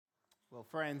Well,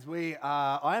 friends,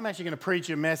 I am actually going to preach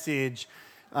a message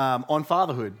on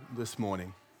fatherhood this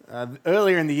morning.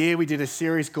 Earlier in the year, we did a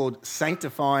series called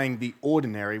Sanctifying the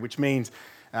Ordinary, which means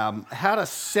how to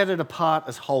set it apart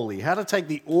as holy, how to take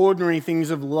the ordinary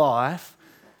things of life,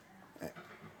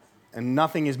 and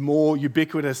nothing is more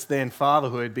ubiquitous than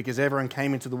fatherhood because everyone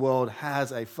came into the world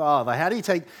has a father. How do you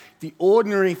take the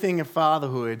ordinary thing of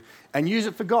fatherhood and use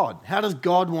it for God? How does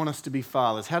God want us to be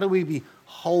fathers? How do we be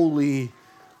holy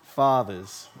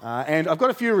fathers? And I've got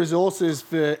a few resources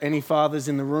for any fathers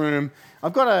in the room.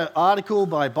 I've got an article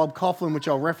by Bob Coughlin, which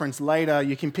I'll reference later.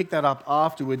 You can pick that up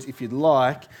afterwards if you'd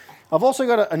like. I've also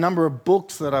got a number of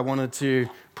books that I wanted to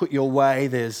put your way.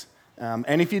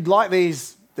 And if you'd like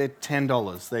these, they're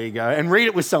 $10. There you go. And read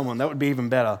it with someone. That would be even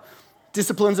better.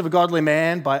 Disciplines of a Godly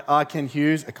Man by R. Ken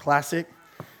Hughes, a classic.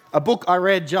 A book I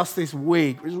read just this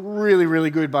week, it was really, really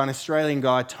good, by an Australian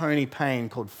guy, Tony Payne,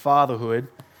 called Fatherhood.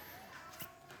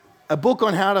 A book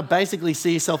on how to basically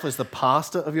see yourself as the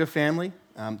pastor of your family,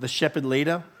 The Shepherd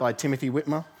Leader by Timothy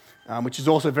Whitmer, which is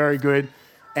also very good.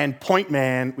 And Point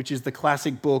Man, which is the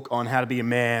classic book on how to be a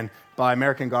man by an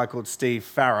American guy called Steve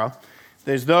Farrar.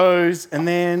 There's those, and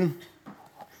then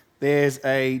there's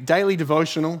a daily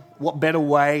devotional. What better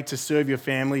way to serve your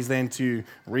families than to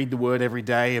read the Word every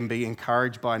day and be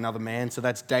encouraged by another man? So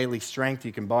that's Daily Strength.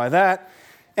 You can buy that.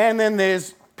 And then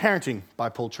there's Parenting by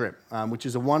Paul Tripp, which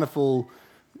is a wonderful,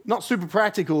 not super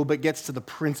practical, but gets to the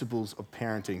principles of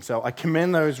parenting. So I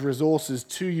commend those resources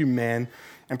to you, men.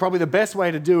 And probably the best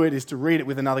way to do it is to read it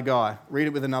with another guy, read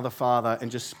it with another father, and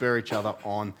just spur each other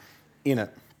on in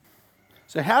it.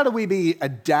 So how do we be a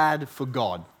dad for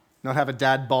God? Not have a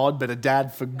dad bod, but a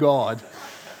dad for God.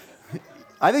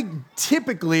 I think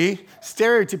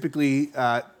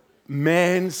stereotypically,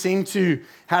 men seem to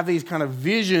have these kind of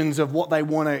visions of what they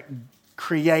want to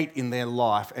create in their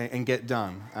life and get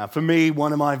done. For me,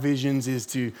 one of my visions is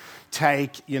to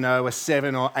take, a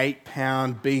 7 or 8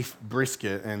 pound beef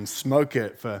brisket and smoke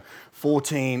it for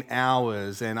 14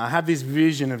 hours. And I have this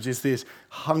vision of just this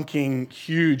hunking,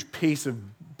 huge piece of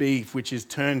beef, which is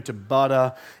turned to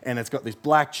butter, and it's got this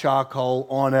black charcoal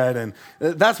on it. And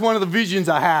that's one of the visions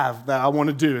I have that I want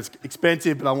to do. It's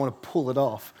expensive, but I want to pull it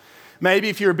off. Maybe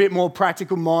if you're a bit more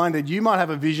practical minded, you might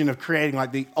have a vision of creating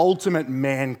like the ultimate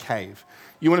man cave.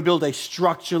 You want to build a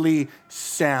structurally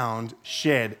sound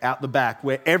shed out the back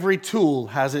where every tool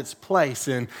has its place,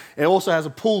 and it also has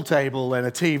a pool table and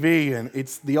a TV, and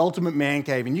it's the ultimate man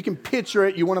cave. And you can picture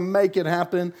it, you want to make it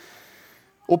happen.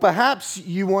 Or perhaps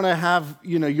you want to have,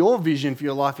 your vision for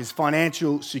your life is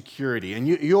financial security. And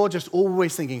you're just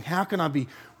always thinking, how can I be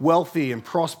wealthy and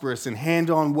prosperous and hand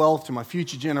on wealth to my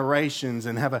future generations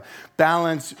and have a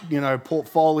balanced,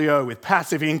 portfolio with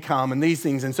passive income and these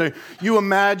things. And so you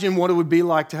imagine what it would be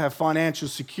like to have financial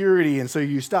security. And so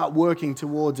you start working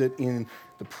towards it in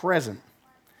the present.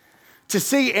 To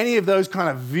see any of those kind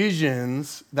of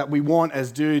visions that we want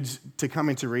as dudes to come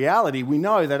into reality, we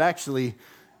know that actually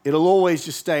it'll always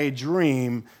just stay a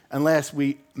dream unless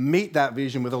we meet that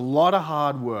vision with a lot of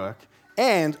hard work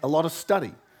and a lot of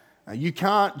study. You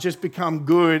can't just become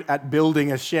good at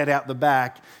building a shed out the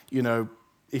back,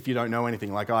 if you don't know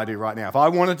anything like I do right now. If I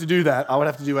wanted to do that, I would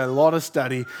have to do a lot of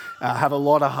study, have a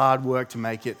lot of hard work to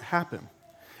make it happen.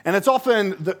 And it's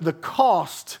often the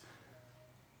cost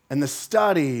and the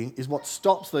study is what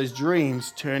stops those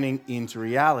dreams turning into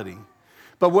reality.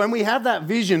 But when we have that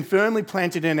vision firmly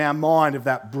planted in our mind of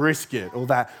that brisket or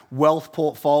that wealth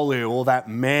portfolio or that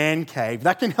man cave,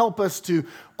 that can help us to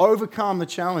overcome the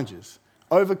challenges,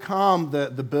 overcome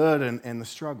the burden and the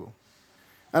struggle.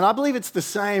 And I believe it's the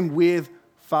same with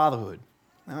fatherhood.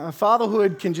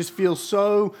 Fatherhood can just feel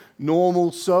so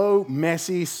normal, so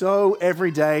messy, so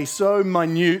everyday, so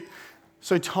minute,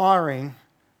 so tiring,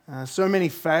 so many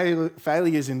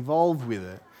failures involved with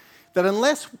it, that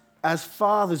unless as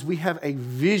fathers, we have a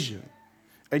vision,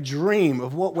 a dream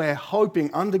of what we're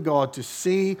hoping under God to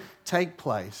see take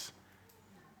place,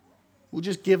 we'll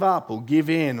just give up or give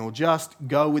in or just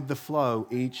go with the flow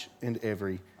each and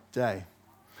every day.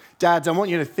 Dads, I want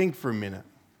you to think for a minute.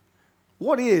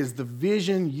 What is the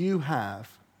vision you have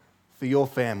for your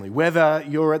family, whether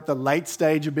you're at the late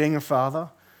stage of being a father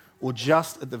or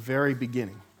just at the very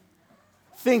beginning?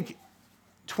 Think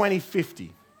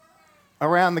 2050.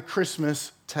 Around the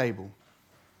Christmas table.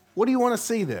 What do you want to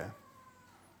see there?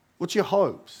 What's your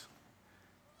hopes?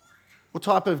 What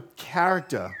type of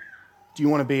character do you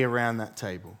want to be around that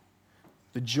table?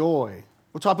 The joy.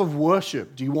 What type of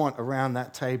worship do you want around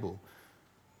that table?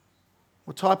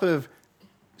 What type of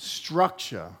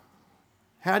structure?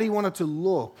 How do you want it to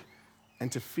look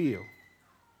and to feel?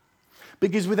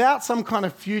 Because without some kind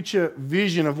of future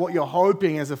vision of what you're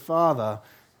hoping as a father,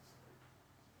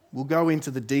 we'll go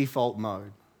into the default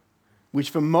mode, which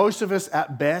for most of us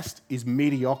at best is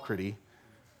mediocrity,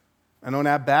 and on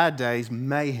our bad days,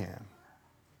 mayhem.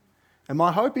 And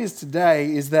my hope is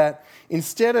today is that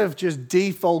instead of just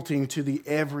defaulting to the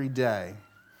everyday,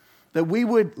 that we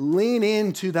would lean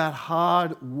into that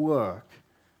hard work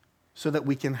so that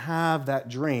we can have that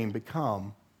dream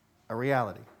become a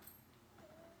reality.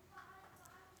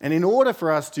 And in order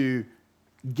for us to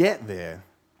get there,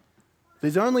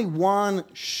 there's only one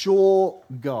sure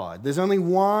guide. There's only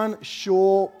one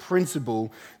sure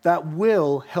principle that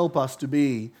will help us to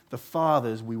be the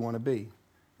fathers we want to be.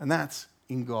 And that's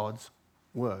in God's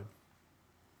Word.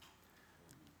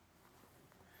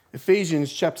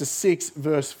 Ephesians chapter 6,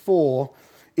 verse 4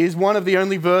 is one of the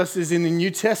only verses in the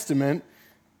New Testament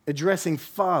addressing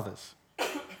fathers.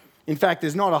 In fact,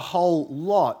 there's not a whole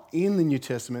lot in the New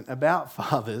Testament about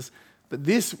fathers, but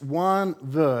this one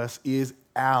verse is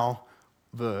our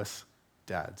verse,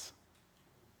 dads.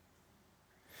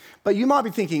 But you might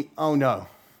be thinking, oh no,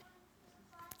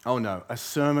 a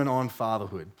sermon on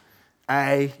fatherhood.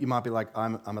 You might be like,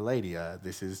 I'm a lady,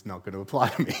 this is not going to apply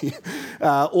to me.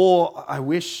 Or I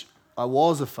wish I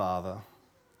was a father.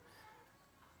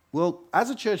 Well, as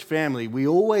a church family, we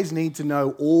always need to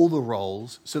know all the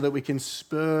roles so that we can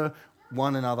spur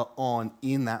one another on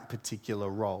in that particular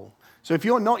role. So if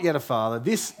you're not yet a father,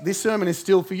 this sermon is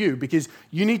still for you because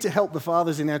you need to help the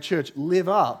fathers in our church live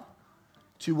up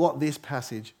to what this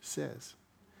passage says.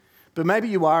 But maybe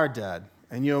you are a dad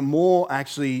and you're more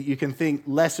you can think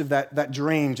less of that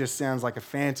dream just sounds like a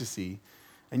fantasy,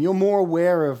 and you're more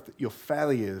aware of your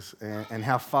failures and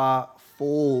how far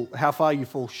you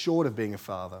fall short of being a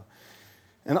father.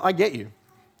 And I get you.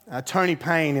 Tony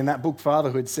Payne in that book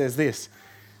Fatherhood says this: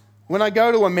 when I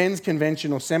go to a men's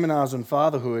convention or seminars on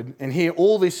fatherhood and hear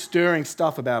all this stirring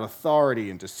stuff about authority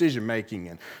and decision making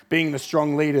and being the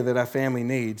strong leader that our family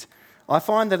needs, I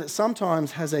find that it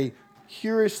sometimes has a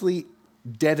curiously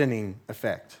deadening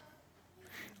effect.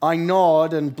 I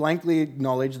nod and blankly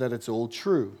acknowledge that it's all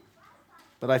true,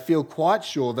 but I feel quite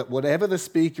sure that whatever the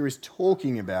speaker is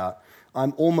talking about,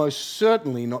 I'm almost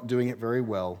certainly not doing it very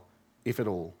well, if at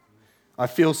all. I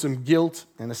feel some guilt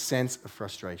and a sense of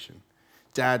frustration.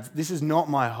 Dads, this is not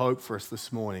my hope for us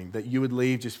this morning, that you would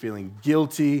leave just feeling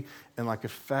guilty and like a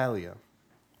failure.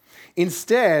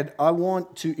 Instead, I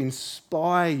want to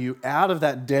inspire you out of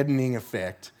that deadening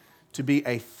effect to be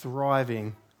a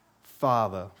thriving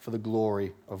father for the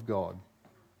glory of God.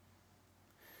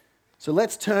 So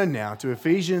let's turn now to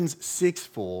Ephesians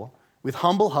 6:4 with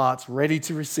humble hearts ready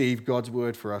to receive God's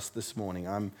word for us this morning.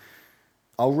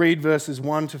 I'll read verses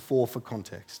 1 to 4 for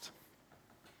context.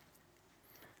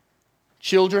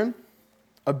 Children,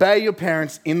 obey your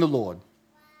parents in the Lord,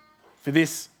 for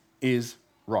this is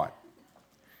right.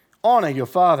 Honor your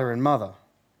father and mother.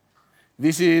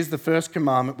 This is the first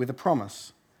commandment with a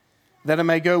promise, that it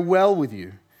may go well with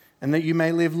you and that you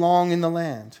may live long in the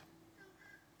land.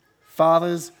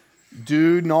 Fathers,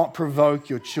 do not provoke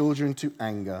your children to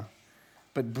anger,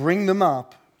 but bring them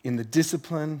up in the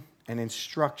discipline and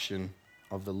instruction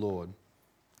of the Lord.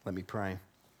 Let me pray.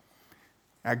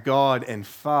 Our God and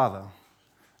Father,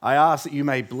 I ask that you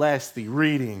may bless the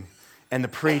reading and the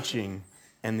preaching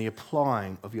and the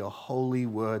applying of your holy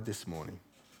word this morning.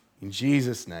 In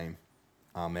Jesus' name,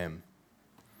 amen.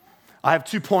 I have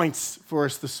 2 points for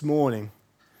us this morning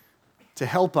to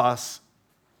help us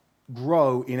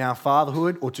grow in our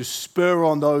fatherhood or to spur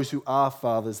on those who are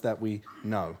fathers that we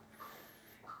know.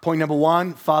 Point number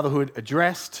 1, fatherhood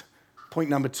addressed. Point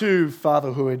number 2,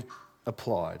 fatherhood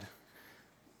applied.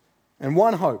 And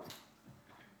one hope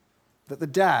that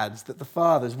the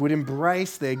fathers would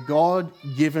embrace their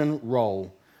God-given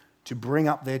role to bring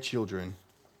up their children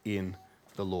in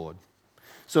the Lord.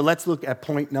 So let's look at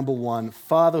point number 1,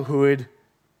 fatherhood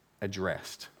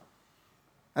addressed.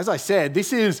 As I said,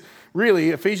 this is really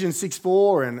Ephesians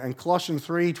 6:4 and Colossians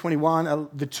 3:21,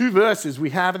 the 2 verses we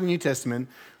have in the New Testament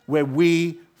where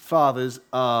we fathers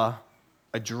are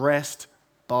addressed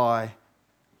by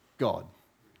God.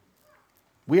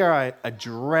 We are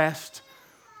addressed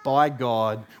by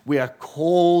God. We are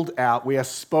called out. We are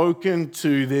spoken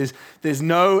to. There's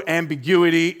no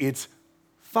ambiguity. It's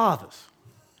fathers.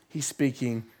 He's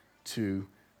speaking to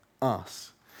us.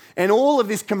 And all of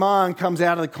this command comes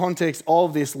out of the context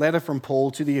of this letter from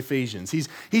Paul to the Ephesians.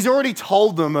 He's already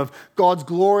told them of God's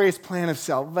glorious plan of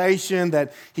salvation,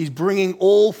 that he's bringing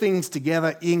all things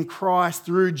together in Christ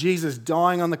through Jesus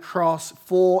dying on the cross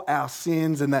for our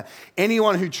sins, and that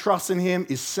anyone who trusts in him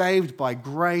is saved by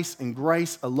grace and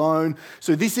grace alone.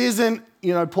 So this isn't,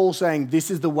 Paul saying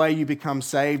this is the way you become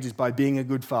saved is by being a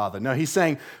good father. No, he's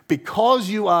saying because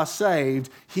you are saved,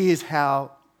 here's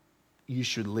how you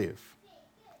should live.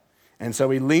 And so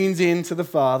he leans into the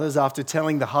fathers after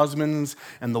telling the husbands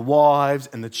and the wives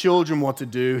and the children what to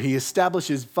do. He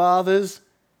establishes, fathers,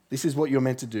 this is what you're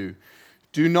meant to do.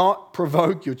 Do not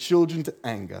provoke your children to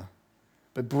anger,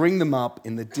 but bring them up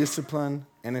in the discipline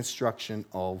and instruction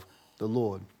of the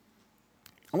Lord.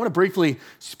 I want to briefly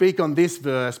speak on this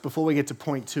verse before we get to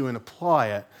point 2 and apply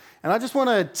it. And I just want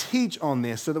to teach on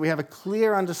this so that we have a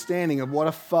clear understanding of what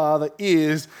a father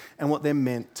is and what they're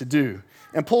meant to do.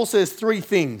 And Paul says 3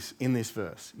 things in this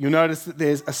verse. You'll notice that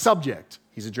there's a subject.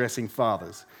 He's addressing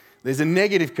fathers. There's a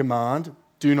negative command,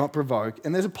 do not provoke.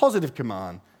 And there's a positive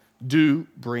command, do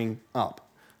bring up.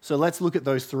 So let's look at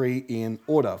those 3 in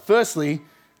order. Firstly,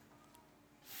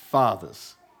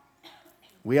 fathers.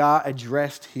 We are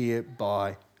addressed here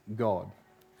by God.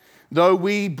 Though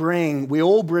we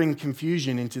all bring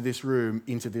confusion into this room,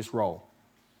 into this role.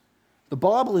 The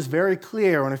Bible is very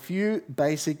clear on a few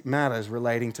basic matters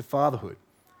relating to fatherhood.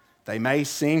 They may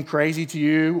seem crazy to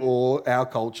you or our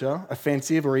culture,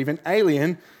 offensive or even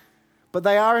alien, but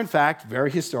they are in fact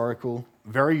very historical,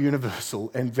 very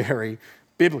universal, and very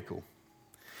biblical.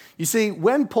 You see,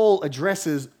 when Paul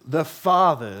addresses the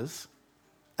fathers,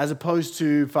 as opposed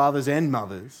to fathers and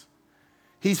mothers,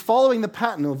 he's following the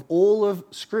pattern of all of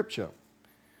Scripture,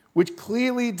 which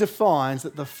clearly defines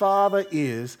that the father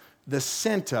is the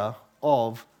center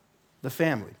of the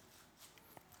family.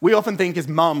 We often think as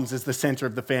mums as the center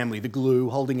of the family, the glue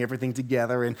holding everything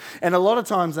together, and a lot of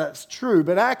times that's true,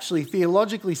 but actually,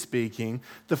 theologically speaking,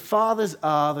 the fathers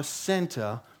are the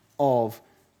center of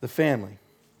the family.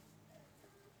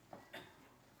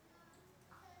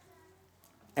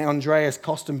 Andreas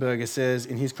Kostenberger says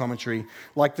in his commentary,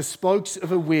 like the spokes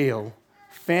of a wheel,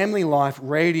 family life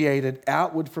radiated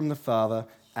outward from the father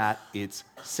at its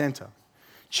center.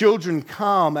 Children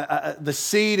come, the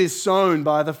seed is sown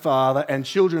by the father, and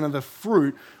children are the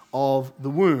fruit of the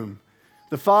womb.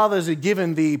 The fathers are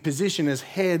given the position as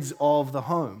heads of the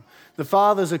home. The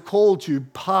fathers are called to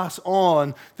pass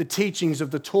on the teachings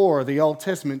of the Torah, the Old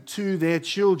Testament, to their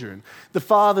children. The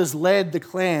fathers led the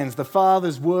clans. The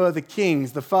fathers were the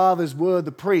kings. The fathers were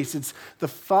the priests. It's the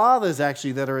fathers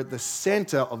actually that are at the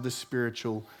center of the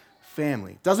spiritual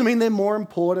family. Doesn't mean they're more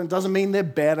important. Doesn't mean they're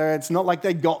better. It's not like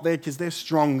they got there because they're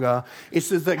stronger. It's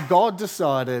just that God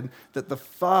decided that the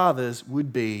fathers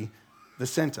would be the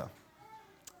center.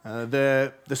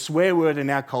 The swear word in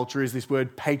our culture is this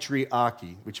word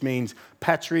patriarchy, which means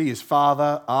patri is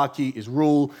father, archy is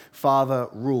rule, father,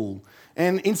 rule.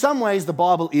 And in some ways, the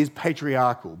Bible is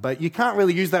patriarchal, but you can't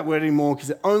really use that word anymore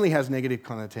because it only has negative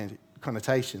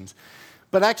connotations.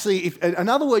 But actually,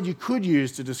 another word you could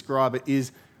use to describe it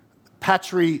is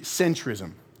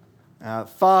patricentrism.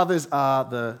 Fathers are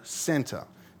the center,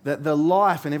 that the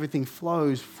life and everything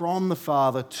flows from the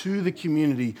father to the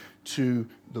community, to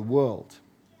the world.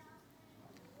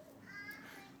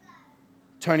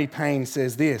 Tony Payne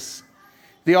says this,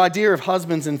 the idea of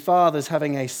husbands and fathers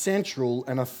having a central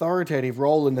and authoritative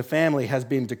role in the family has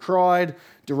been decried,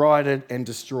 derided, and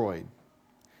destroyed.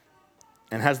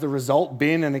 And has the result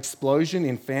been an explosion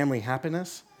in family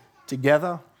happiness,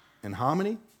 together, and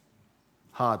harmony?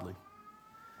 Hardly.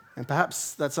 And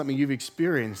perhaps that's something you've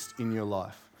experienced in your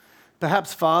life.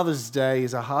 Perhaps Father's Day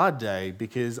is a hard day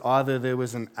because either there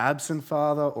was an absent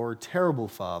father or a terrible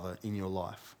father in your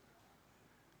life.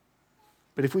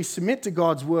 But if we submit to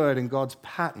God's word and God's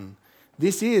pattern,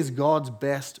 this is God's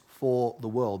best for the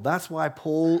world. That's why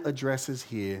Paul addresses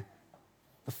here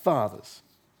the fathers.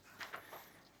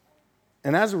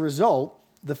 And as a result,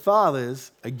 the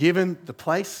fathers are given the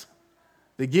place,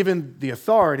 they're given the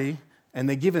authority, and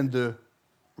they're given the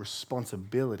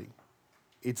responsibility.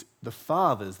 It's the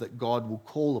fathers that God will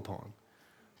call upon.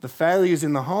 The failures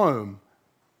in the home,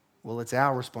 well, it's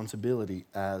our responsibility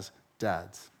as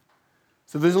dads.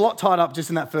 So there's a lot tied up just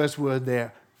in that first word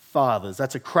there, fathers.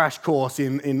 That's a crash course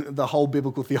in the whole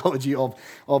biblical theology of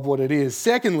what it is.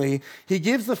 Secondly, he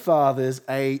gives the fathers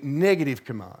a negative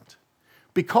command.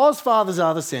 Because fathers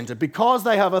are the center, because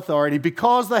they have authority,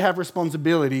 because they have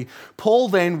responsibility, Paul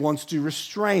then wants to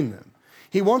restrain them.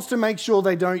 He wants to make sure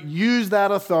they don't use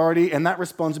that authority and that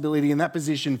responsibility and that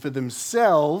position for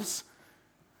themselves,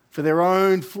 for their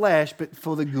own flesh, but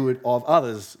for the good of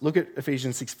others. Look at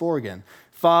Ephesians 6:4 again.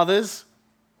 Fathers,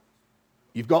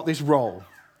 you've got this role.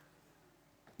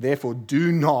 Therefore,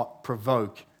 do not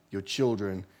provoke your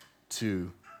children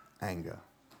to anger.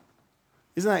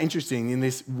 Isn't that interesting? In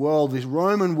this world, this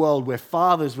Roman world where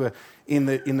fathers were, in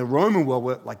the Roman world,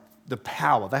 were like the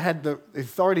power. They had the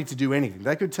authority to do anything.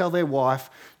 They could tell their wife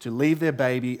to leave their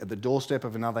baby at the doorstep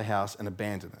of another house and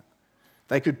abandon it.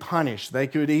 They could punish. They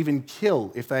could even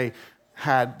kill if they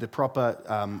had the proper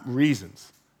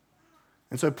reasons.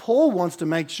 And so Paul wants to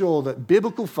make sure that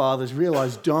biblical fathers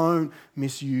realize don't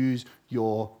misuse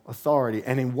your authority.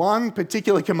 And in one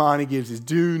particular command he gives is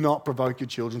do not provoke your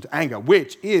children to anger,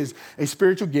 which is a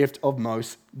spiritual gift of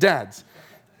most dads.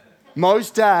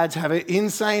 Most dads have an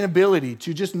insane ability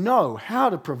to just know how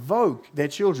to provoke their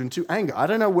children to anger. I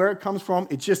don't know where it comes from.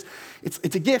 It's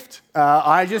a gift.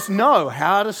 I just know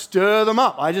how to stir them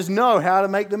up. I just know how to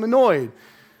make them annoyed.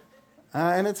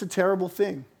 And it's a terrible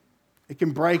thing. It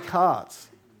can break hearts.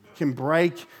 It can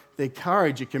break their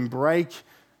courage. It can break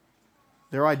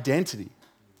their identity.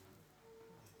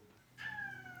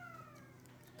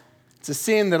 It's a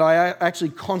sin that I actually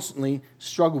constantly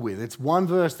struggle with. It's one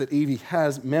verse that Evie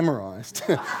has memorized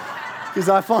because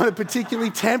I find it particularly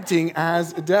tempting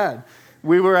as a dad.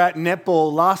 We were at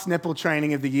netball, last netball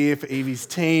training of the year for Evie's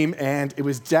team, and it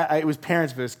was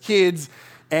parents versus kids.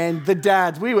 And the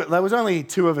dads, there was only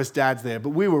two of us dads there, but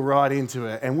we were right into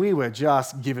it, and we were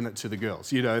just giving it to the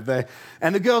girls,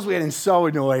 And the girls were getting so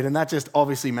annoyed, and that just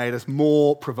obviously made us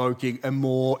more provoking and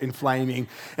more inflaming.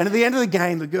 And at the end of the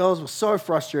game, the girls were so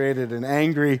frustrated and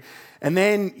angry. And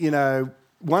then,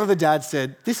 one of the dads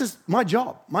said, "This is my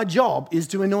job. My job is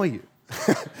to annoy you."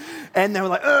 And they were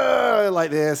like, "Ugh,"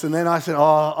 like this. And then I said,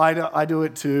 "Oh, I do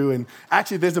it too." And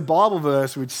actually, there's a Bible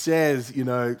verse which says,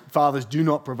 fathers, do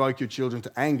not provoke your children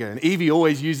to anger. And Evie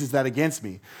always uses that against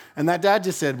me. And that dad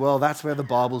just said, "Well, that's where the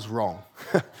Bible's wrong."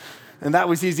 And that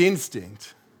was his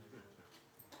instinct.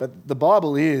 But the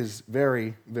Bible is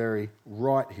very, very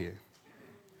right here.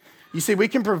 You see, we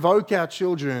can provoke our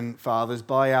children, fathers,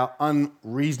 by our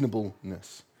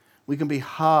unreasonableness. We can be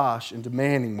harsh and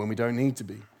demanding when we don't need to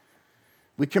be.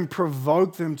 We can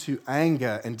provoke them to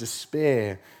anger and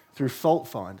despair through fault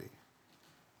finding,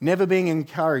 never being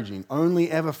encouraging, only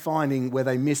ever finding where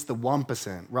they missed the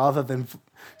 1% rather than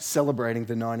celebrating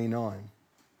the 99%.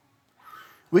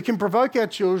 We can provoke our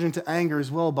children to anger as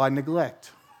well by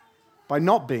neglect, by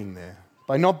not being there,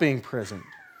 by not being present,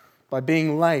 by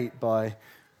being late, by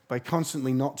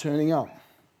constantly not turning up.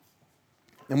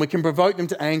 And we can provoke them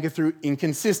to anger through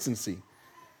inconsistency.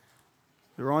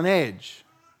 They're on edge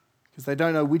because they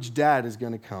don't know which dad is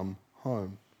going to come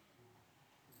home.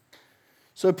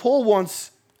 So Paul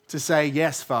wants to say,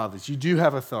 yes, fathers, you do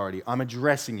have authority. I'm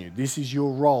addressing you. This is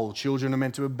your role. Children are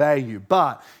meant to obey you.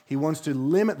 But he wants to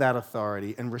limit that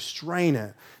authority and restrain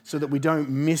it so that we don't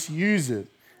misuse it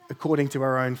according to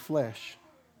our own flesh.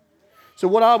 So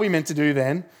what are we meant to do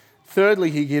then?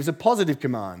 Thirdly, he gives a positive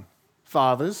command.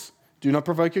 Fathers, do not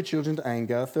provoke your children to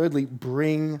anger. Thirdly,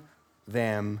 bring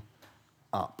them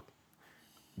up.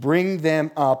 Bring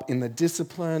them up in the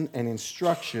discipline and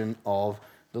instruction of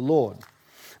the Lord.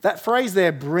 That phrase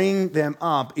there, bring them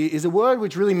up, is a word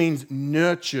which really means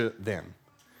nurture them,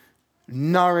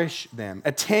 nourish them.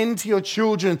 Attend to your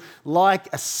children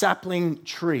like a sapling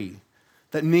tree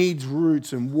that needs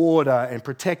roots and water and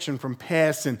protection from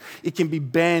pests, and it can be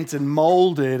bent and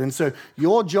molded. And so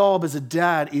your job as a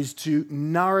dad is to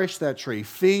nourish that tree,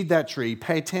 feed that tree,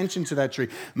 pay attention to that tree,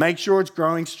 make sure it's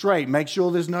growing straight, make sure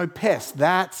there's no pests.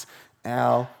 That's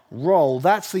our role.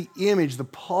 That's the image, the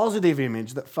positive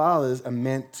image that fathers are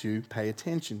meant to pay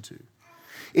attention to.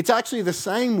 It's actually the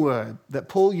same word that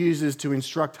Paul uses to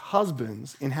instruct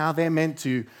husbands in how they're meant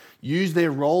to use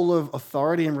their role of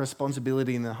authority and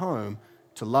responsibility in the home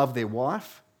to love their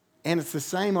wife, and it's the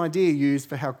same idea used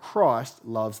for how Christ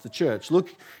loves the church. Look,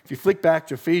 if you flick back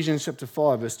to Ephesians chapter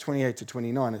 5, verse 28 to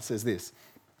 29, it says this.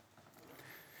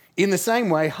 In the same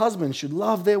way, husbands should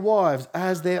love their wives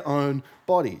as their own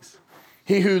bodies.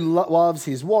 He who loves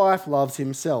his wife loves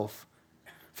himself.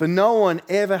 For no one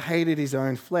ever hated his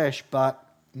own flesh, but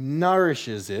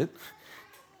nourishes it,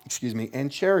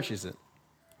 and cherishes it,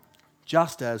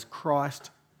 just as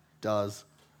Christ does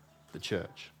the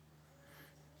church.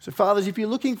 So fathers, if you're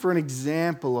looking for an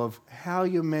example of how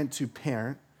you're meant to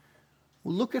parent,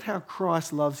 well, look at how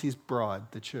Christ loves his bride,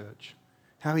 the church,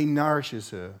 how he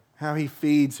nourishes her, how he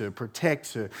feeds her,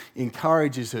 protects her,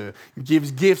 encourages her,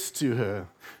 gives gifts to her,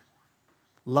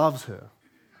 loves her.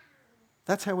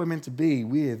 That's how we're meant to be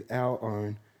with our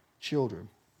own children.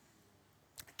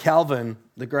 Calvin,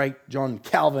 the great John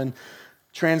Calvin,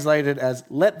 translated as,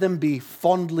 let them be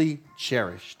fondly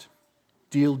cherished,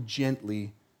 deal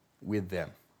gently with them.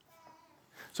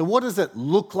 So what does it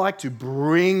look like to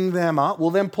bring them up? Well,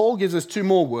 then Paul gives us two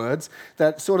more words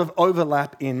that sort of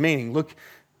overlap in meaning. Look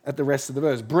at the rest of the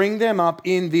verse. Bring them up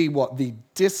in the what? The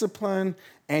discipline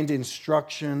and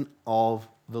instruction of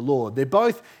the Lord. They're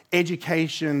both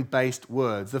education-based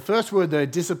words. The first word, the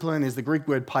discipline, is the Greek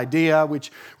word paideia,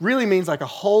 which really means like a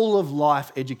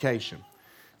whole-of-life education.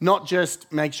 Not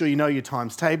just make sure you know your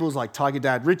times tables like Tiger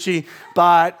Dad Richie,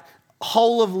 but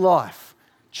whole of life.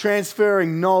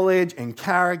 transferring knowledge and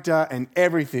character and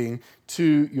everything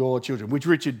to your children, which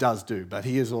Richard does do, but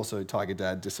he is also Tiger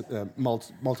Dad,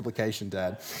 multiplication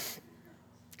dad.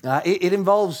 It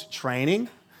involves training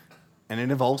and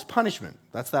it involves punishment.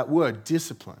 That's that word,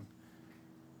 discipline.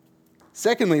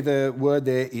 Secondly, the word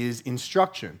there is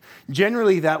instruction.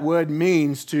 Generally, that word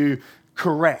means to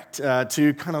correct,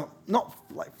 to kind of not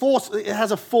like force. It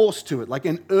has a force to it, like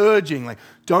an urging, like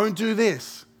don't do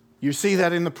this. You see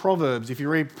that in the Proverbs. If you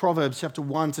read Proverbs chapter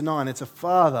 1 to 9, it's a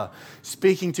father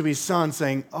speaking to his son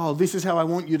saying, oh, this is how I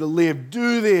want you to live.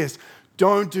 Do this.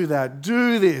 Don't do that.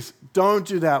 Do this. Don't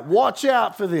do that. Watch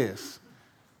out for this.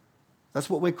 That's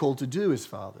what we're called to do as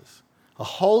fathers. A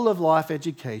whole of life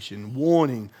education,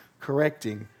 warning,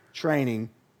 correcting,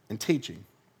 training, and teaching.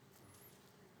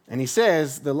 And he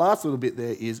says, the last little bit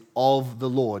there is of the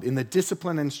Lord, in the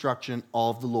discipline and instruction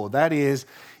of the Lord. That is,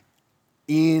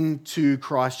 into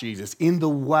Christ Jesus, in the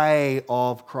way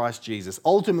of Christ Jesus,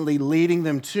 ultimately leading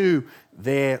them to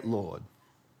their Lord.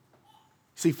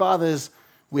 See, fathers,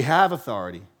 we have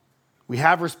authority, we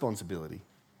have responsibility,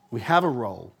 we have a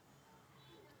role,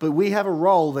 but we have a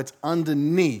role that's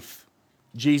underneath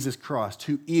Jesus Christ,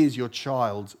 who is your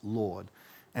child's Lord.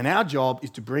 And our job is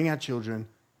to bring our children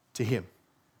to Him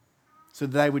so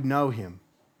that they would know Him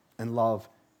and love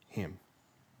Him.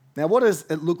 Now, what does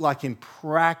it look like in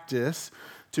practice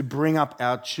to bring up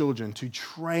our children, to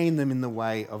train them in the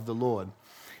way of the Lord?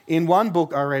 In one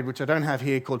book I read, which I don't have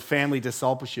here, called Family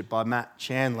Discipleship by Matt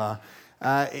Chandler,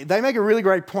 they make a really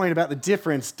great point about the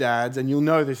difference, dads, and you'll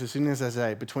know this as soon as I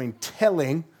say it, between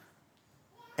telling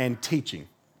and teaching.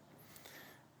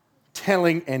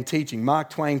 Telling and teaching. Mark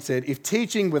Twain said, if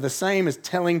teaching were the same as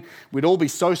telling, we'd all be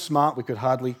so smart we could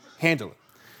hardly handle it.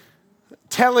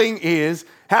 Telling is,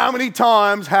 how many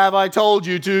times have I told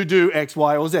you to do X,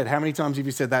 Y, or Z? How many times have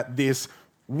you said that this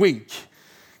week?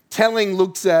 Telling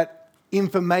looks at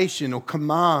information or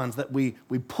commands that we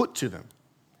put to them.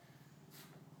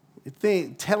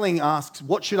 Telling asks,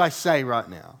 what should I say right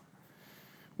now?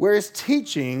 Whereas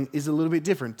teaching is a little bit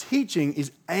different. Teaching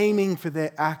is aiming for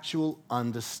their actual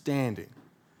understanding.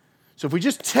 So if we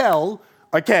just tell,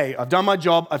 okay, I've done my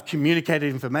job, I've communicated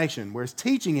information. Whereas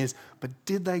teaching is, but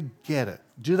did they get it?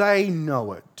 Do they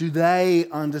know it? Do they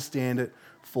understand it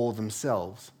for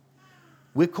themselves?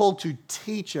 We're called to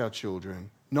teach our children,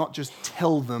 not just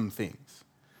tell them things.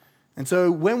 And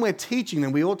so when we're teaching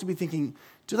them, we ought to be thinking,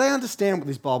 do they understand what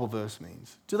this Bible verse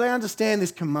means? Do they understand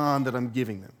this command that I'm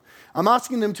giving them? I'm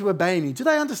asking them to obey me. Do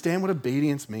they understand what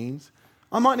obedience means?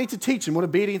 I might need to teach them what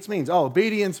obedience means. Oh,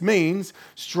 obedience means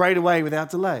straight away without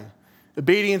delay.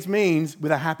 Obedience means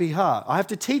with a happy heart. I have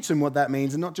to teach them what that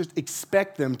means and not just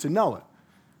expect them to know it.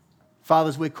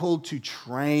 Fathers, we're called to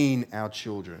train our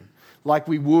children like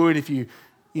we would if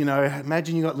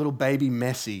imagine you got little baby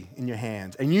Messi in your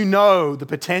hands and you know the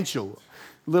potential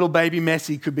little baby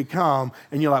Messi could become,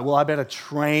 and you're like, well, I better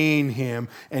train him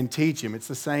and teach him. It's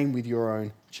the same with your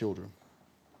own children.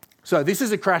 So this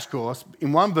is a crash course.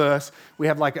 In one verse, we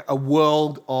have like a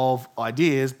world of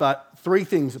ideas, but 3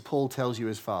 things that Paul tells you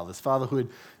as fathers. Fatherhood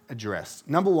addressed.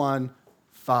 Number 1,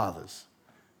 fathers,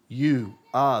 you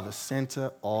are the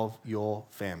center of your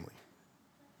family.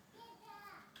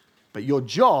 But your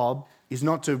job is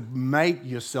not to make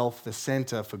yourself the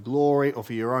center for glory or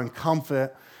for your own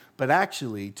comfort, but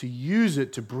actually to use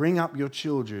it to bring up your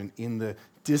children in the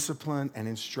discipline and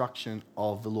instruction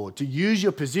of the Lord. To use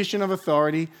your position of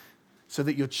authority so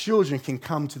that your children can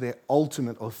come to their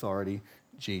ultimate authority,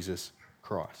 Jesus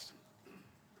Christ.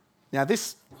 Now,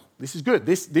 this is good.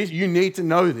 This you need to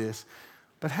know this.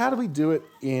 But how do we do it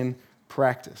in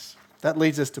practice? That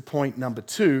leads us to point number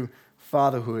 2,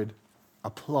 fatherhood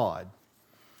applied.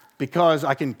 Because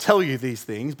I can tell you these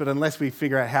things, but unless we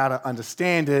figure out how to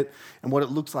understand it and what it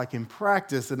looks like in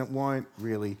practice, then it won't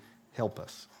really help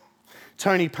us.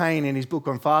 Tony Payne, in his book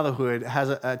on fatherhood, has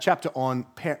a chapter on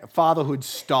fatherhood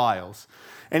styles.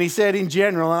 And he said in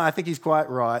general, and I think he's quite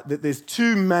right, that there's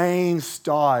 2 main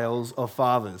styles of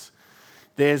fathers.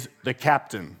 There's the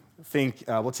captain. Think,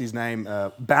 what's his name?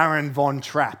 Baron von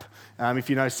Trapp, if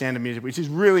you know Sound of Music, which is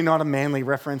really not a manly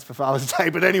reference for Father's Day,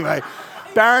 but anyway.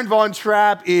 Baron von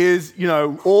Trapp is,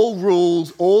 all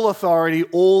rules, all authority,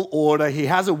 all order. He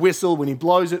has a whistle. When he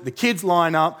blows it, the kids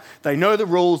line up. They know the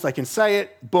rules. They can say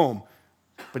it. Boom.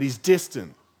 But he's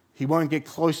distant. He won't get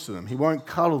close to them. He won't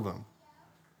cuddle them.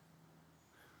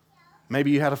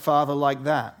 Maybe you had a father like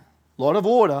that. A lot of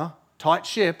order, tight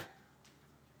ship,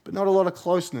 but not a lot of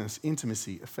closeness,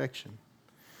 intimacy, affection.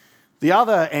 The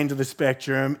other end of the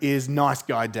spectrum is nice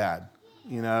guy dad.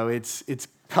 It's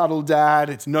cuddle dad.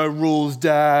 It's no rules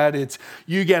dad. It's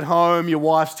you get home, your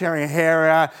wife's tearing her hair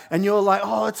out, and you're like,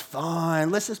 oh, it's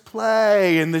fine. Let's just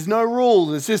play. And there's no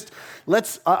rules. It's just,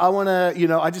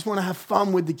 I just want to have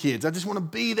fun with the kids. I just want to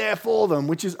be there for them,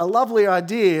 which is a lovely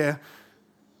idea.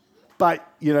 But,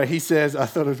 he says, I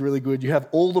thought it was really good. You have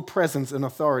all the presence and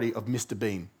authority of Mr.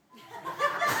 Bean.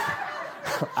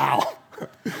 Ow.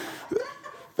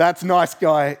 That's nice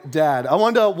guy dad. I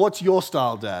wonder, what's your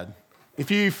style, Dad? If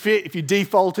you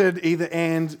defaulted either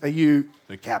end, are you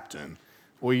the captain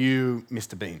or are you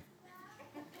Mr. Bean?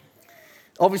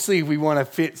 Obviously, we want to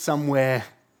fit somewhere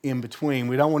in between.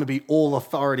 We don't want to be all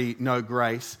authority, no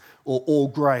grace, or all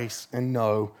grace and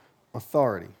no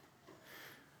authority.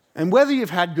 And whether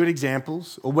you've had good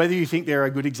examples or whether you think there are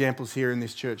good examples here in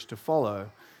this church to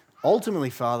follow, ultimately,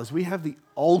 fathers, we have the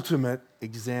ultimate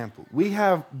example. We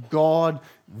have God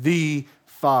the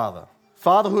Father.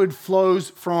 Fatherhood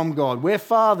flows from God. We're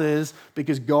fathers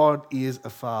because God is a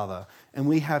father. And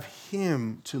we have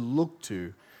him to look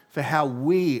to for how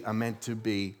we are meant to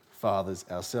be fathers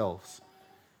ourselves.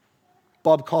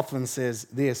 Bob Coughlin says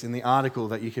this in the article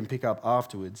that you can pick up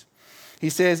afterwards. He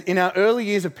says, in our early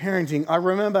years of parenting, I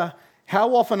remember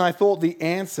how often I thought the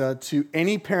answer to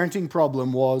any parenting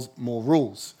problem was more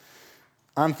rules.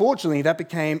 Unfortunately, that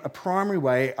became a primary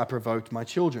way I provoked my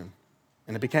children.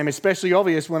 And it became especially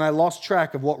obvious when I lost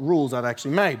track of what rules I'd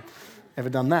actually made. Ever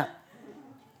done that?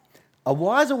 A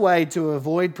wiser way to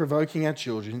avoid provoking our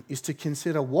children is to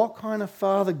consider what kind of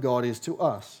father God is to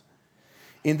us.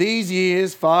 In these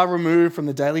years, far removed from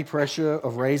the daily pressure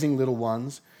of raising little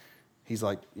ones, he's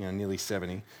nearly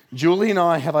 70, Julie and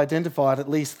I have identified at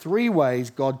least 3 ways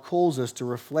God calls us to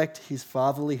reflect his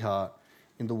fatherly heart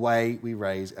in the way we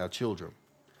raise our children.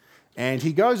 And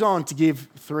he goes on to give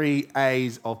 3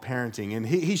 A's of parenting. And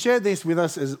he shared this with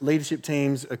us as leadership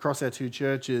teams across our 2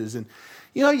 churches. And,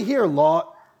 you hear a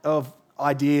lot of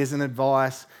ideas and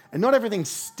advice, and not everything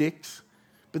sticks.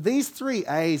 But these 3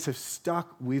 A's have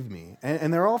stuck with me.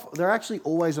 And they're actually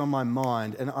always on my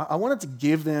mind. And I wanted to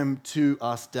give them to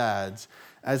us dads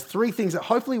as 3 things that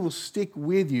hopefully will stick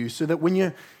with you so that when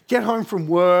you get home from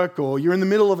work or you're in the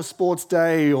middle of a sports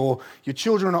day or your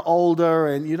children are older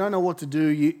and you don't know what to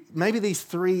do, maybe these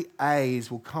 3 A's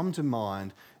will come to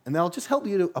mind and they'll just help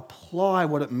you to apply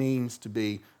what it means to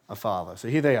be a father. So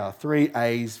here they are, 3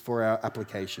 A's for our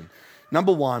application.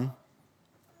 Number 1,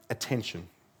 attention.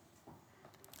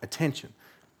 Attention.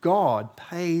 God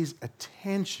pays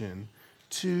attention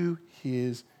to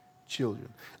his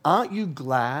children. Aren't you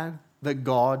glad that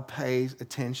God pays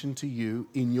attention to you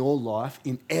in your life,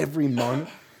 in every moment?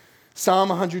 Psalm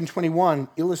 121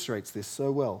 illustrates this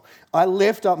so well. I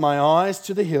lift up my eyes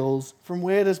to the hills. From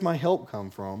where does my help come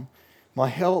from? My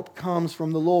help comes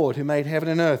from the Lord who made heaven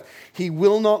and earth. He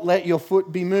will not let your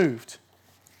foot be moved.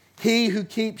 He who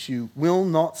keeps you will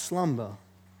not slumber.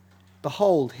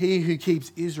 Behold, he who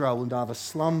keeps Israel will neither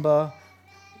slumber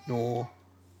nor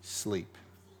sleep.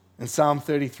 In Psalm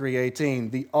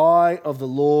 33:18, the eye of the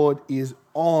Lord is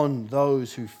on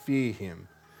those who fear him,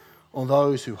 on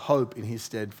those who hope in his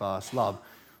steadfast love.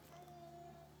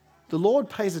 The Lord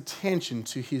pays attention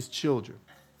to his children.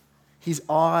 His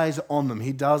eyes are on them.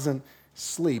 He doesn't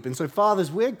sleep. And so,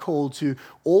 fathers, we're called to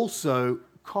also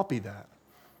copy that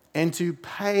and to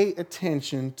pay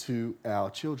attention to our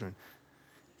children.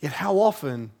 Yet how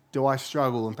often do I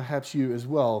struggle, and perhaps you as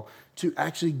well, to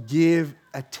actually give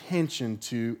attention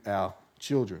to our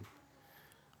children?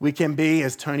 We can be,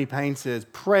 as Tony Payne says,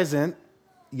 present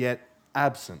yet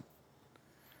absent.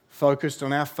 Focused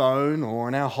on our phone or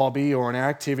on our hobby or on our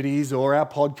activities or our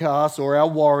podcasts or our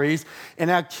worries,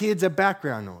 and our kids are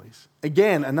background noise.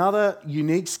 Again, another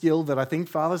unique skill that I think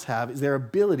fathers have is their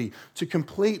ability to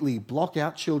completely block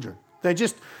out children.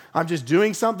 I'm just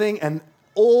doing something and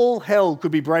all hell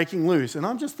could be breaking loose. And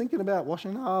I'm just thinking about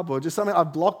washing up or just something.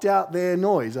 I've blocked out their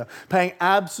noise, paying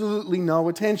absolutely no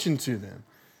attention to them.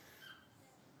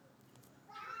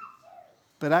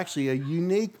 But actually, a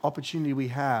unique opportunity we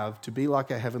have to be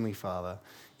like our Heavenly Father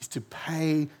is to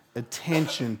pay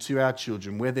attention to our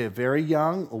children, whether they're very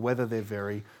young or whether they're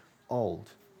very old.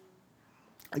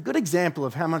 A good example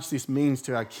of how much this means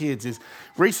to our kids is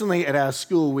recently at our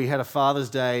school, we had a Father's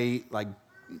Day,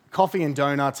 coffee and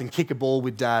donuts and kick a ball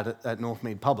with Dad at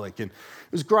Northmead Public. And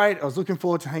it was great. I was looking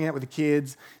forward to hanging out with the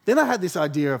kids. Then I had this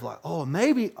idea of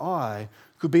maybe I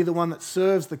could be the one that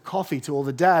serves the coffee to all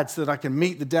the dads so that I can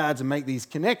meet the dads and make these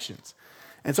connections.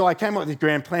 And so I came up with this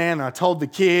grand plan and I told the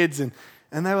kids and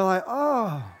they were like,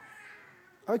 oh,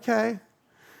 okay.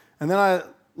 And then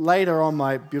later on,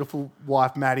 my beautiful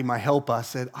wife, Maddie, my helper,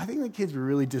 said, I think the kids were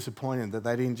really disappointed that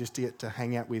they didn't just get to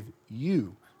hang out with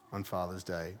you on Father's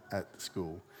Day at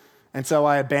school. And so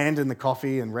I abandoned the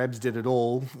coffee and Rebs did it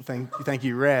all. Thank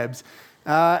you, Rebs.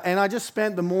 And I just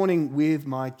spent the morning with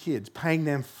my kids, paying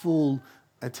them full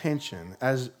attention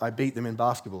as I beat them in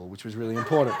basketball, which was really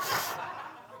important.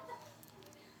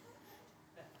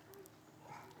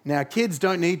 Now, kids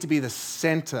don't need to be the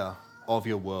center of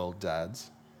your world, dads.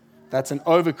 That's an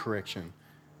overcorrection.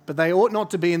 But they ought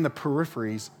not to be in the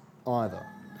peripheries either.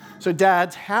 So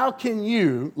dads, how can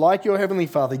you, like your Heavenly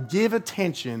Father, give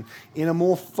attention in a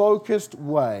more focused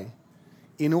way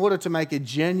in order to make a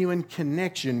genuine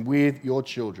connection with your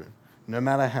children, no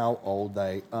matter how old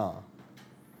they are?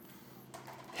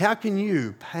 How can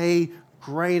you pay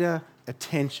greater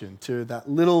attention to that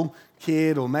little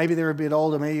kid, or maybe they're a bit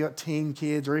older, maybe you've got teen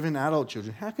kids or even adult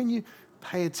children? How can you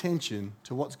pay attention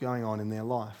to what's going on in their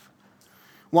life?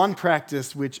 One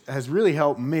practice which has really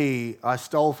helped me, I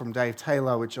stole from Dave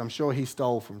Taylor, which I'm sure he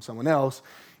stole from someone else,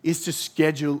 is to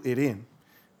schedule it in.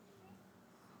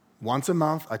 Once a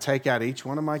month, I take out each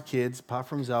one of my kids, apart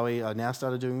from Zoe, I now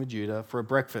started doing with Judah, for a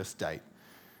breakfast date.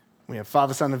 We have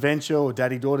father-son adventure or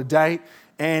daddy-daughter date,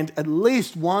 and at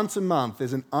least once a month,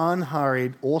 there's an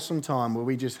unhurried, awesome time where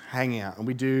we just hang out and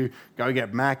we go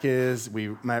get Macca's, we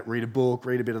read a book,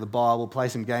 read a bit of the Bible, play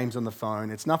some games on the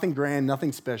phone. It's nothing grand,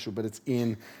 nothing special, but it's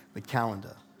in the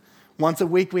calendar. Once a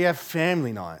week, we have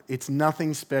family night. It's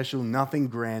nothing special, nothing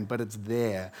grand, but it's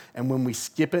there. And when we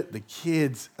skip it, the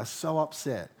kids are so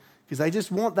upset because they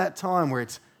just want that time where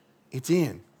it's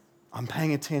in. I'm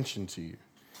paying attention to you.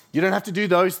 You don't have to do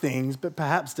those things, but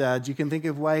perhaps, Dad, you can think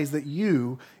of ways that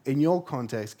you, in your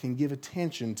context, can give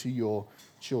attention to your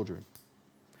children.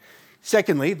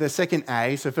 Secondly, the second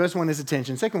A, so first one is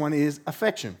attention, second one is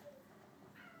affection.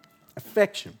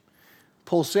 Affection.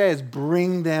 Paul says,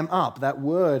 bring them up. That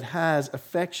word has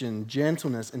affection,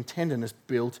 gentleness, and tenderness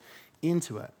built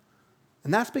into it.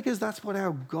 And that's because that's what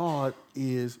our God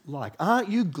is like. Aren't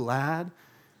you glad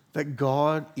that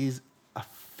God is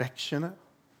affectionate?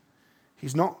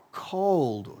 He's not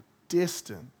cold or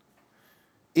distant.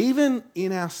 Even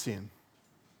in our sin.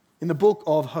 In the book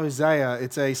of Hosea,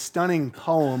 it's a stunning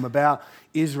poem about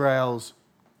Israel's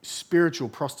spiritual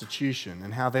prostitution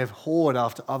and how they've whored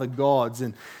after other gods.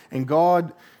 And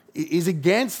God is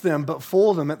against them but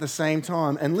for them at the same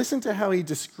time. And listen to how he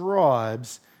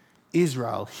describes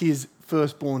Israel, his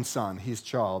firstborn son, his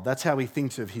child. That's how he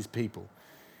thinks of his people.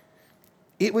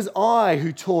 It was I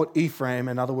who taught Ephraim,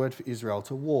 another word for Israel,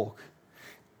 to walk.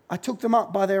 I took them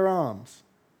up by their arms,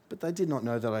 but they did not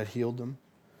know that I'd healed them.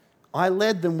 I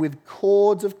led them with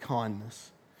cords of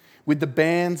kindness, with the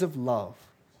bands of love.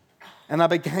 And I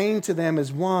became to them as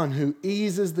one who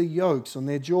eases the yokes on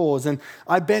their jaws. And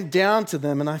I bent down to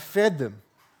them and I fed them.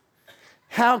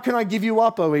 How can I give you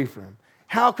up, O Ephraim?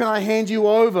 How can I hand you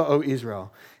over, O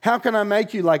Israel? How can I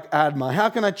make you like Admah? How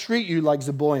can I treat you like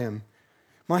Zeboim?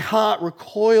 My heart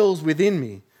recoils within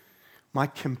me. My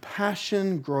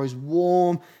compassion grows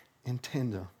warm and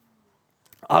tender.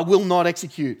 I will not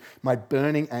execute my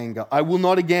burning anger. I will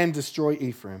not again destroy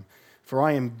Ephraim, for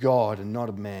I am God and not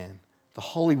a man, the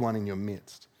Holy One in your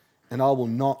midst, and I will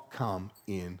not come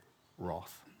in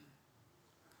wrath.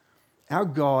 Our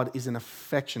God is an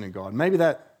affectionate God. Maybe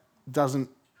that doesn't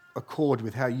accord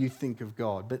with how you think of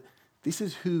God, but this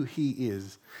is who he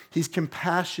is. His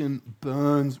compassion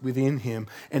burns within him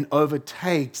and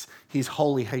overtakes his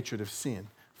holy hatred of sin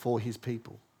for his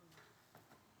people.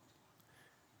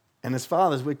 And as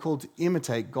fathers, we're called to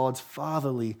imitate God's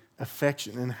fatherly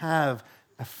affection and have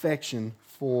affection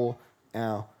for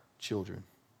our children.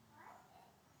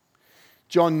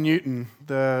 John Newton,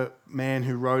 the man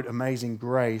who wrote Amazing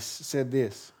Grace, said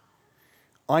this: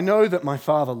 I know that my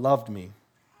Father loved me,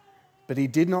 but he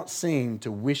did not seem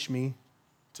to wish me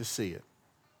to see it.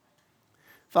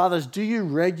 Fathers, do you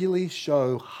regularly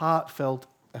show heartfelt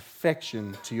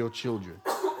affection to your children,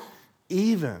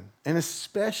 even and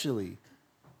especially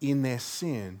in their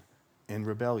sin and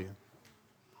rebellion?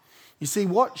 You see,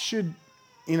 what should,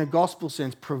 in a gospel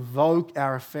sense, provoke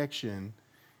our affection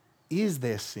is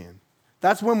their sin.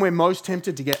 That's when we're most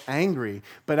tempted to get angry,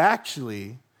 but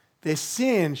actually, their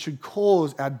sin should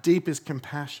cause our deepest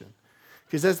compassion.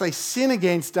 Because as they sin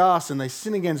against us and they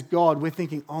sin against God, we're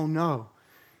thinking, oh no,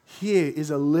 here is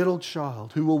a little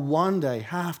child who will one day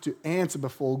have to answer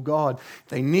before God.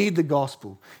 They need the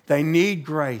gospel. They need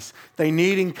grace. They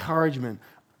need encouragement.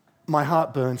 My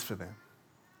heart burns for them.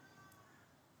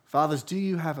 Fathers, do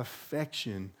you have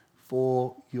affection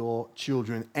for your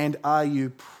children? And are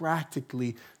you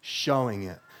practically showing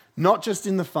it? Not just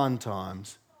in the fun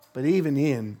times, but even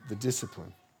in the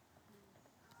discipline.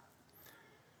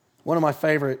 One of my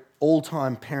favorite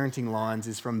all-time parenting lines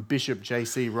is from Bishop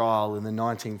J.C. Ryle in the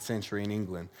 19th century in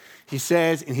England. He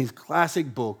says in his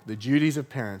classic book, The Duties of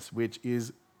Parents, which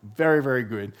is very, very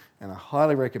good, and I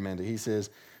highly recommend it, he says,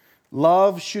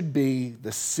 "Love should be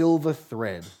the silver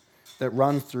thread that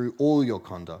runs through all your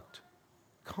conduct.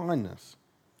 Kindness,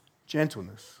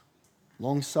 gentleness,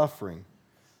 long-suffering,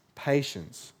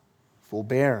 patience,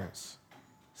 forbearance,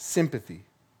 sympathy,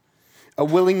 a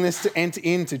willingness to enter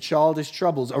into childish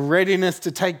troubles, a readiness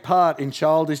to take part in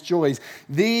childish joys.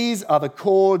 These are the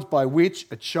cords by which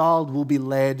a child will be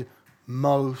led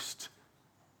most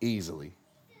easily.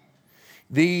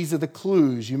 These are the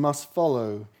clues you must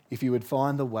follow if you would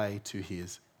find the way to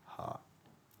his heart."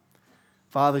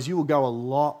 Fathers, you will go a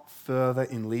lot further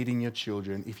in leading your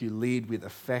children if you lead with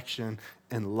affection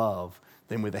and love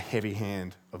than with a heavy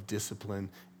hand of discipline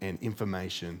and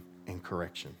information and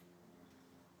correction.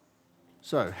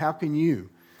 So, how can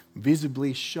you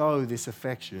visibly show this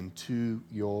affection to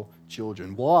your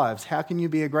children? Wives, how can you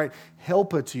be a great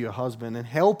helper to your husband and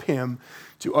help him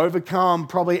to overcome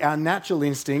probably our natural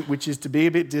instinct, which is to be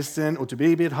a bit distant or to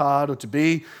be a bit hard or to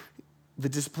be the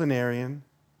disciplinarian,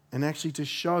 and actually to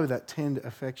show that tender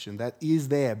affection that is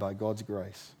there by God's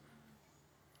grace?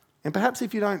 And perhaps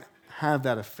if you don't have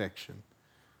that affection,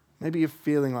 maybe you're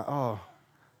feeling like, oh,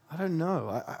 I don't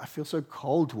know, I feel so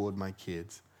cold toward my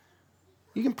kids.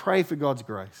 You can pray for God's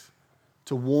grace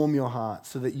to warm your heart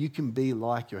so that you can be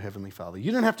like your Heavenly Father.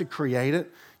 You don't have to create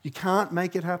it. You can't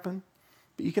make it happen,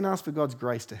 but you can ask for God's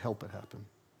grace to help it happen.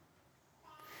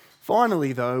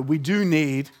 Finally, though, we do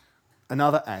need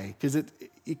another A, because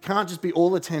it can't just be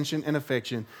all attention and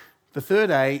affection. The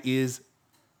third A is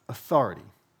authority.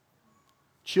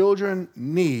 Children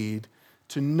need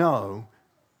to know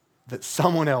that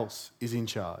someone else is in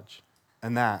charge,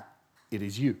 and that it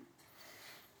is you.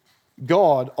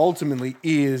 God ultimately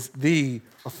is the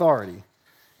authority.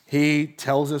 He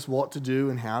tells us what to do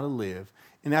and how to live.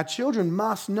 And our children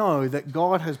must know that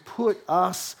God has put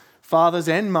us, fathers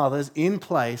and mothers, in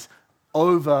place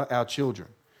over our children.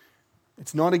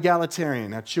 It's not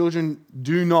egalitarian. Our children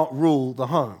do not rule the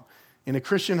home. In a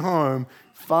Christian home,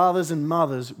 fathers and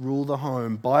mothers rule the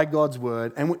home by God's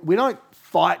word. And we don't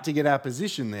fight to get our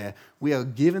position there. We are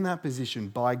given that position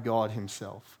by God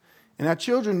himself. And our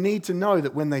children need to know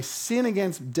that when they sin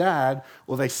against dad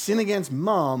or they sin against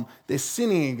mom, they're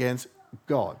sinning against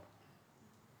God.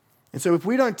 And so if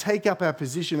we don't take up our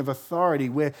position of authority,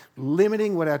 we're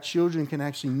limiting what our children can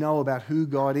actually know about who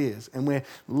God is, and we're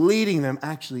leading them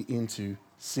actually into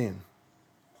sin.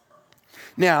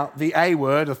 Now, the A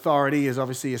word, authority, is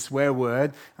obviously a swear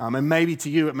word, and maybe to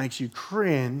you it makes you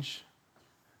cringe,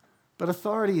 but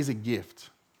authority is a gift.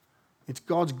 It's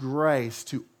God's grace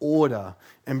to order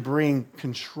and bring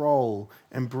control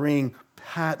and bring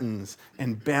patterns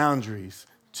and boundaries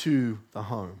to the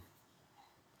home.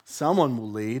 Someone will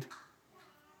lead.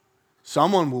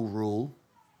 Someone will rule.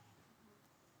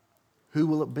 Who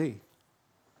will it be?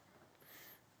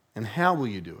 And how will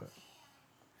you do it?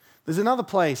 There's another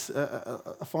place,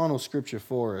 a final scripture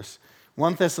for us.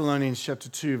 1 Thessalonians chapter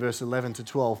 2, verse 11 to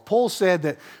 12. Paul said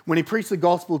that when he preached the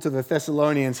gospel to the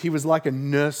Thessalonians, he was like a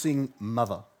nursing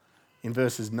mother in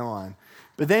verses 9.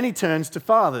 But then he turns to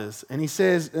fathers and he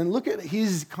says, and look at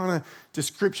his kind of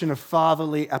description of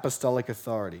fatherly apostolic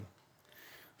authority.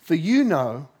 "For you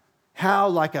know how,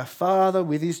 like a father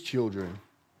with his children,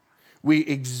 we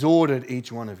exhorted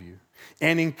each one of you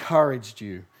and encouraged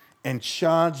you and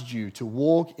charged you to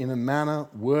walk in a manner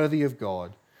worthy of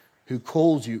God, who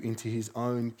calls you into his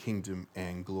own kingdom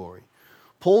and glory."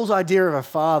 Paul's idea of a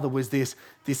father was this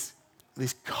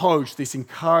coach, this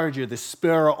encourager, this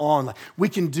spurrer on. Like, we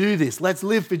can do this. Let's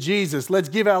live for Jesus. Let's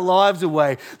give our lives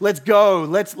away. Let's go.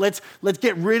 Let's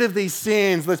get rid of these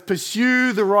sins. Let's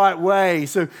pursue the right way.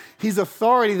 So his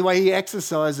authority, the way he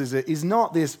exercises it, is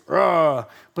not this, but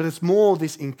it's more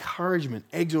this encouragement,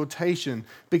 exhortation,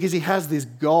 because he has this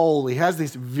goal. He has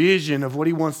this vision of what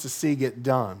he wants to see get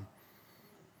done.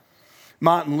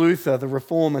 Martin Luther, the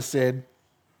reformer, said,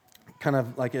 kind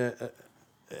of like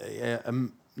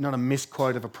not a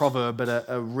misquote of a proverb, but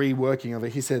a reworking of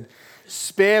it. He said,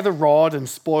 "Spare the rod and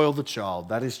spoil the child."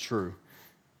 That is true.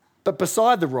 But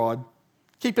beside the rod,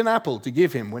 keep an apple to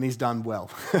give him when he's done well.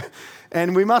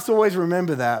 And we must always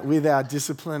remember that with our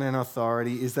discipline and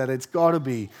authority, is that it's got to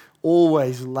be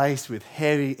always laced with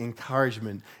heavy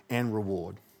encouragement and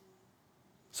reward.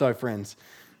 So friends,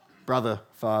 brother,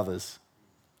 fathers,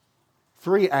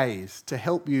 3 A's to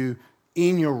help you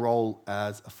in your role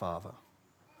as a father.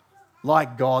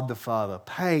 Like God the Father,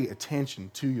 pay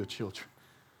attention to your children.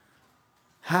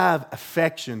 Have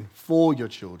affection for your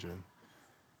children.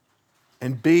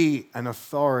 And be an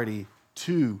authority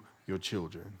to your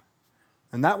children.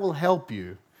 And that will help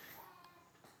you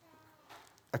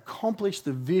accomplish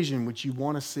the vision which you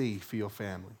want to see for your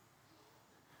family.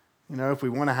 You know, if we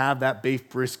want to have that beef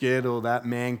brisket or that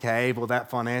man cave or that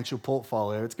financial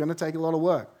portfolio, it's going to take a lot of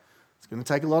work. It's going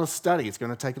to take a lot of study. It's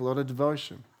going to take a lot of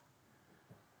devotion.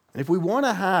 And if we want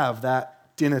to have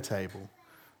that dinner table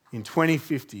in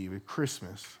 2050 with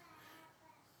Christmas,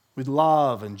 with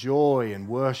love and joy and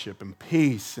worship and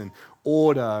peace and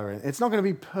order, and it's not going to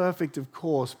be perfect, of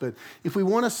course, but if we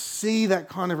want to see that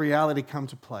kind of reality come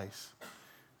to place,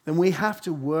 then we have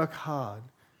to work hard.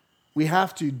 We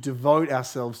have to devote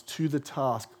ourselves to the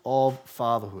task of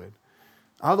fatherhood.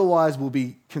 Otherwise, we'll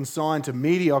be consigned to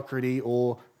mediocrity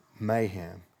or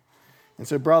mayhem. And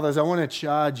so, brothers, I want to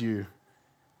charge you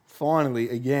finally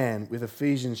again with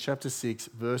Ephesians chapter 6,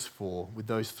 verse 4, with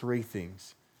those three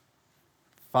things.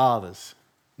 Fathers,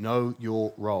 know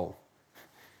your role.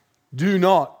 Do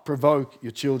not provoke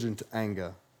your children to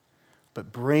anger,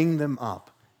 but bring them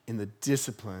up in the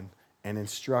discipline and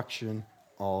instruction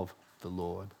of the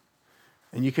Lord.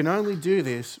 And you can only do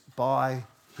this by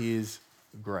His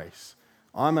grace.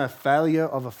 I'm a failure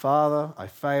of a father. I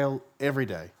fail every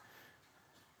day.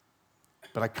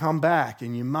 But I come back,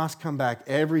 and you must come back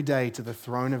every day to the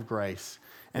throne of grace.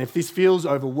 And if this feels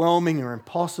overwhelming or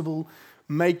impossible,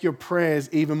 make your prayers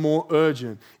even more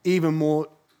urgent, even more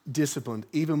disciplined,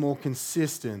 even more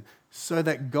consistent, so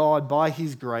that God, by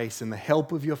His grace and the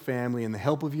help of your family and the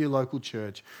help of your local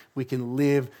church, we can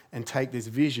live and take this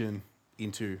vision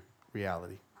into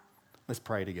reality. Let's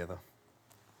pray together.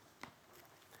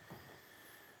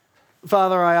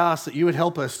 Father, I ask that you would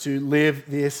help us to live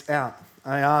this out.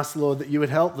 I ask, Lord, that you would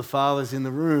help the fathers in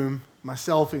the room,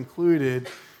 myself included,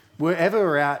 wherever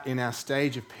we're at in our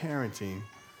stage of parenting,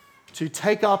 to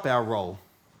take up our role,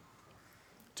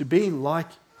 to be like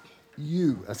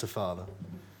you as a father,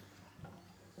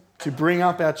 to bring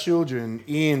up our children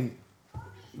in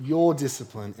your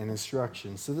discipline and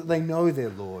instruction so that they know their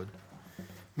Lord.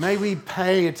 May we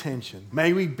pay attention,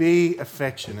 may we be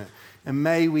affectionate, and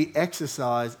may we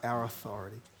exercise our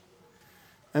authority.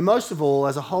 And most of all,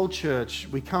 as a whole church,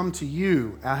 we come to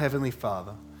you, our Heavenly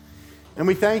Father, and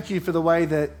we thank you for the way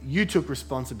that you took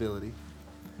responsibility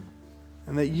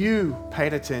and that you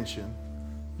paid attention.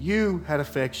 You had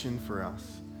affection for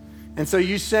us. And so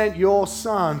you sent your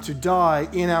Son to die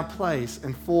in our place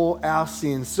and for our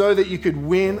sins so that you could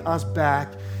win us back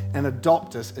and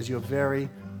adopt us as your very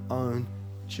own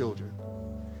children.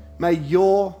 May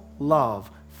your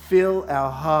love fill our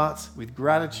hearts with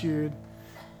gratitude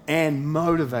and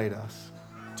motivate us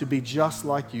to be just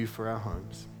like you for our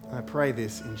homes. And I pray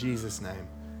this in Jesus' name.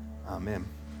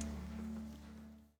 Amen.